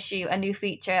this issue a new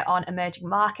feature on emerging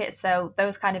markets. So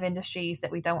those kind of industries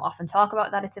that we don't often talk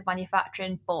about with additive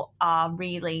manufacturing, but are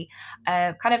really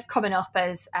kind of coming up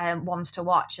as ones to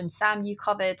watch. And Sam, you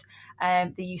covered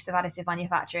the use of additive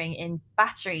manufacturing in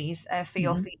batteries for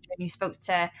your feature. And you spoke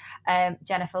to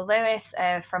Jennifer Lewis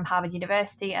from Harvard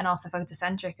University and also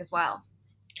Photocentric as well.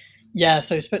 Yeah,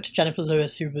 so I spoke to Jennifer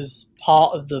Lewis, who was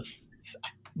part of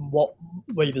what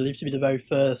we believe to be the very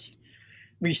first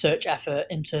research effort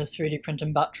into 3D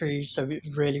printing batteries, so it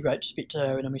was really great to speak to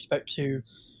her. And then we spoke to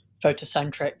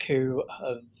Photocentric, who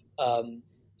have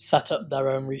set up their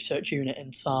own research unit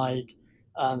inside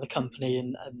the company,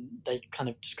 and they kind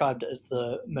of described it as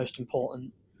the most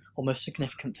important or most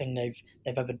significant thing they've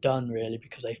ever done, really,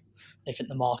 because they think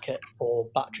the market for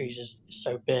batteries is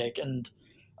so big. And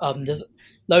there's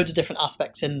loads of different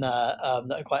aspects in there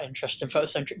that are quite interesting.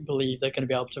 Photocentric believe they're going to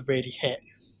be able to really hit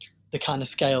the kind of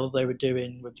scales they were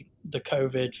doing with the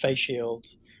COVID face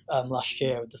shields last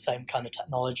year with the same kind of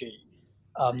technology.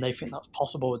 They think that's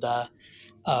possible with their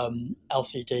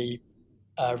LCD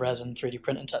resin 3D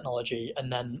printing technology.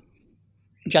 And then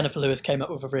Jennifer Lewis came up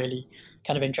with a really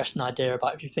kind of interesting idea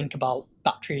about, if you think about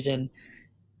batteries in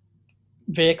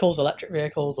vehicles, electric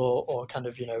vehicles, or kind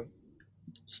of,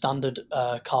 standard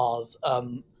cars,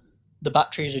 the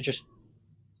batteries are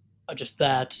just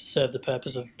there to serve the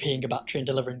purpose of being a battery and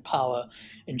delivering power.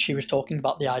 And she was talking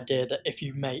about the idea that if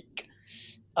you can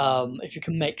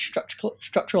make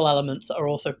structural elements that are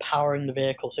also powering the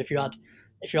vehicle, so if you had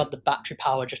the battery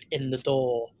power just in the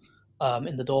door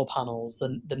panels,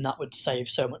 then that would save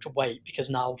so much weight, because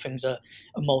now things are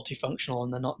multifunctional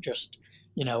and they're not just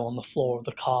on the floor of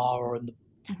the car or in the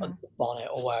bonnet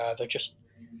or wherever, just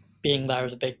being there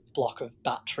as a big block of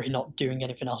battery, not doing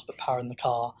anything else but powering the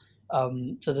car.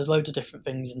 So there's loads of different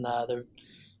things in there.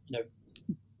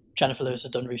 Jennifer Lewis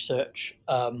has done research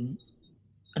and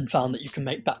found that you can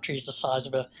make batteries the size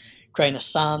of a grain of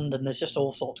sand, and there's just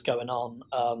all sorts going on.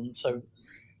 So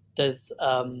there's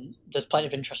plenty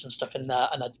of interesting stuff in there,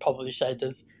 and I'd probably say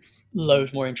there's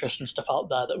loads more interesting stuff out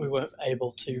there that we weren't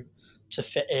able to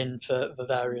fit in for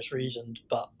various reasons.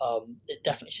 But it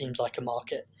definitely seems like a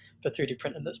market for 3D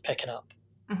printing that's picking up.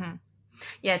 Mm-hmm.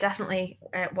 Yeah, definitely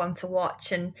one to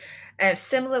watch. And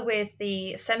similar with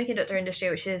the semiconductor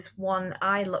industry, which is one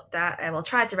I looked at,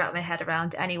 tried to wrap my head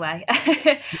around anyway.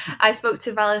 I spoke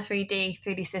to Velo3D,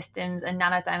 3D Systems and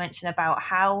Nanodimension about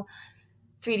how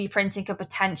 3D printing could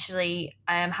potentially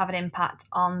have an impact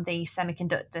on the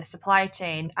semiconductor supply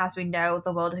chain. As we know,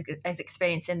 the world is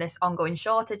experiencing this ongoing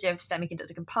shortage of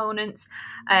semiconductor components,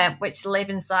 which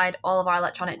live inside all of our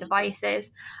electronic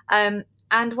devices.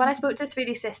 And when I spoke to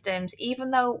 3D Systems,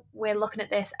 even though we're looking at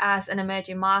this as an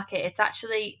emerging market, it's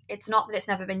not that it's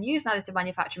never been used in additive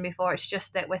manufacturing before. It's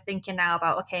just that we're thinking now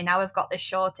about, okay, now we've got this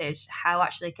shortage, how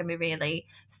actually can we really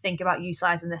think about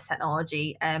utilizing this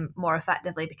technology more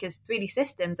effectively? Because 3D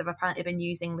Systems have apparently been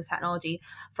using the technology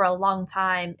for a long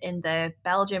time in the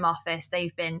Belgium office.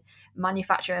 They've been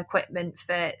manufacturing equipment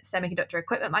for semiconductor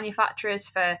equipment manufacturers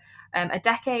for a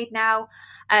decade now,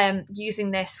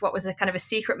 using this, what was a kind of a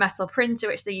secret metal printer,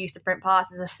 which they used to print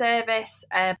parts as a service.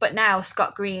 But now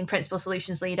Scott Green, Principal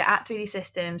Solutions Leader at 3D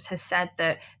Systems, has said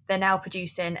that they're now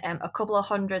producing a couple of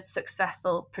hundred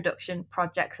successful production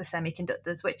projects for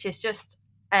semiconductors, which is just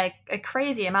a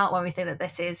crazy amount when we think that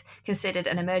this is considered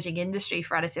an emerging industry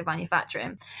for additive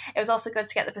manufacturing. It was also good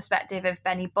to get the perspective of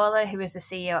Benny Buller, who is the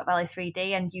CEO at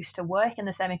Velo3D and used to work in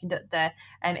the semiconductor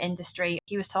industry.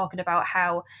 He was talking about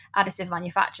how additive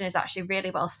manufacturing is actually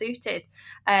really well suited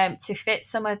to fit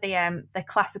some of the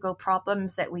classical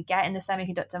problems that we get in the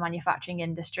semiconductor manufacturing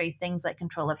industry, things like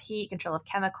control of heat, control of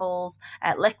chemicals,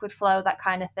 liquid flow, that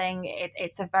kind of thing.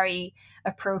 It's a very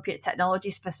appropriate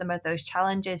technologies for some of those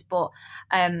challenges, but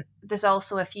there's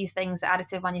also a few things that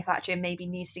additive manufacturing maybe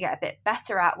needs to get a bit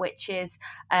better at, which is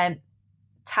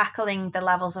tackling the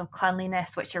levels of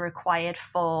cleanliness which are required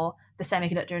for the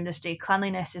semiconductor industry.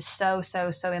 Cleanliness is so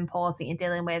important in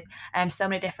dealing with so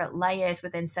many different layers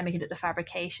within semiconductor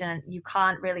fabrication, and you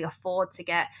can't really afford to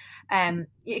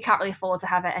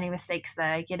have any mistakes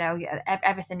there.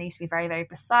 Everything needs to be very, very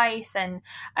precise, and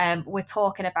we're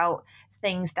talking about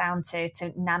things down to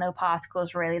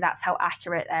nanoparticles. Really, that's how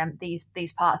accurate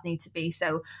these parts need to be.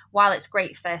 So while it's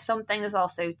great for something, there's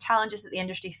also challenges that the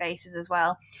industry faces as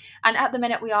well. And at the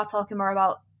minute, we are talking more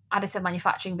about additive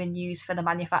manufacturing been used for the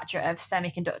manufacture of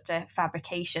semiconductor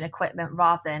fabrication equipment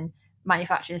rather than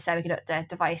manufacturing semiconductor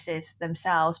devices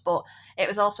themselves. But it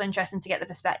was also interesting to get the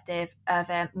perspective of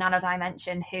Nano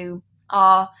Dimension, who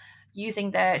are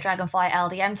using the Dragonfly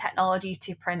LDM technology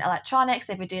to print electronics.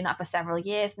 They've been doing that for several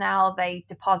years now. They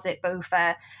deposit both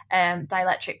a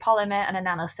dielectric polymer and a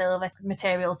nanosilver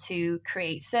material to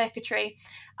create circuitry.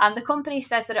 And the company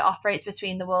says that it operates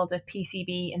between the world of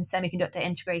PCB and semiconductor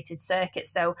integrated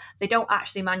circuits. So they don't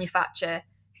actually manufacture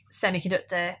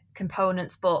semiconductor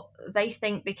components, but they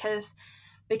think because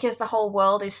the whole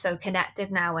world is so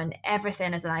connected now and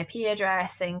everything is an IP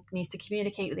address and needs to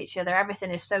communicate with each other,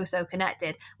 everything is so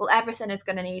connected. Well, everything is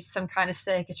going to need some kind of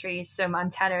circuitry, some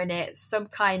antenna in it, some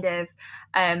kind of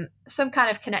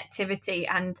connectivity,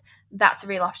 and that's a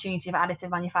real opportunity for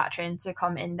additive manufacturing to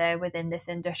come in there within this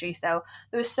industry. So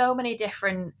there were so many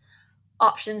different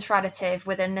options for additive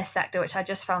within this sector, which I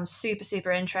just found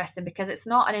super interesting, because it's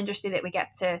not an industry that we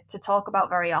get to talk about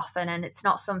very often, and it's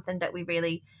not something that we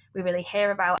really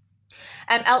hear about.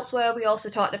 Elsewhere, we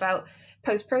also talked about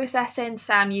post-processing.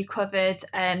 Sam, you covered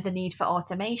the need for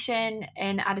automation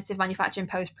in additive manufacturing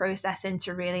post-processing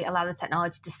to really allow the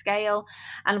technology to scale.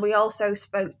 And we also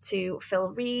spoke to Phil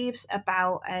Reeves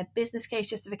about a business case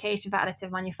justification for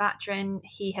additive manufacturing.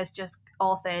 He has just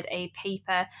authored a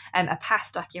paper, a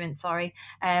PAS document,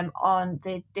 on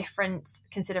the different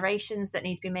considerations that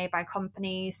need to be made by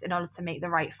companies in order to make the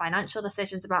right financial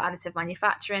decisions about additive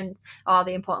manufacturing, or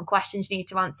the important questions you need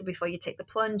to answer before you take the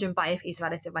plunge and buy a piece of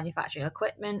additive manufacturing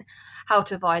equipment, how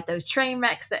to avoid those train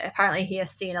wrecks that apparently he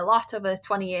has seen a lot over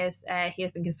 20 years he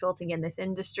has been consulting in this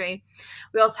industry.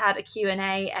 We also had a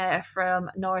Q&A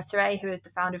from Nora Ture, who is the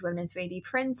founder of Women in 3D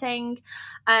Printing.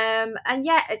 And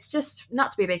yeah, it's just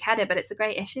not to be big-headed, but it's a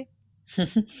great issue.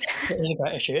 It is a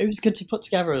great issue. It was good to put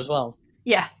together as well.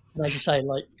 Yeah. And as you say,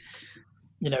 like,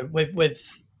 you know,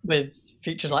 with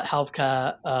features like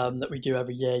healthcare that we do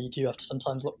every year, you do have to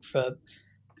sometimes look for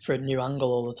a new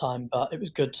angle all the time. But it was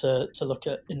good to look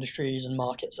at industries and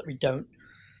markets that we don't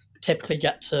typically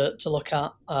get to look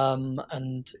at.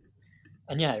 And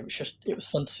yeah, it was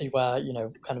fun to see where, you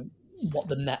know, kind of what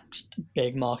the next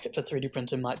big market for 3D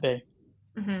printing might be.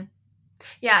 Mm-hmm.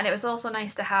 Yeah, and it was also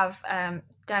nice to have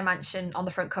Dimension on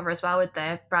the front cover as well with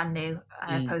their brand new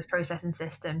post-processing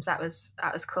systems. That was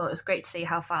cool. It was great to see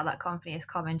how far that company has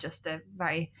come in just a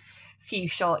very few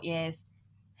short years.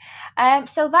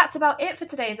 So that's about it for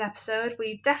today's episode.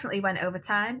 We definitely went over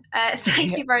time.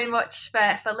 Thank you very much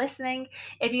for listening.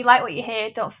 If you like what you hear,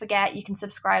 don't forget you can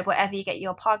subscribe wherever you get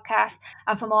your podcast.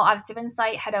 And for more additive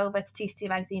insight, head over to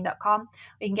tctmagazine.com.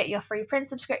 We can get your free print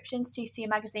subscriptions to TCT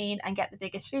Magazine and get the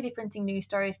biggest 3D printing news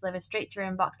stories delivered straight to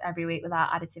your inbox every week with our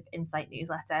Additive Insight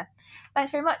newsletter. Thanks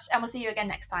very much, and we'll see you again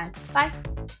next time. Bye.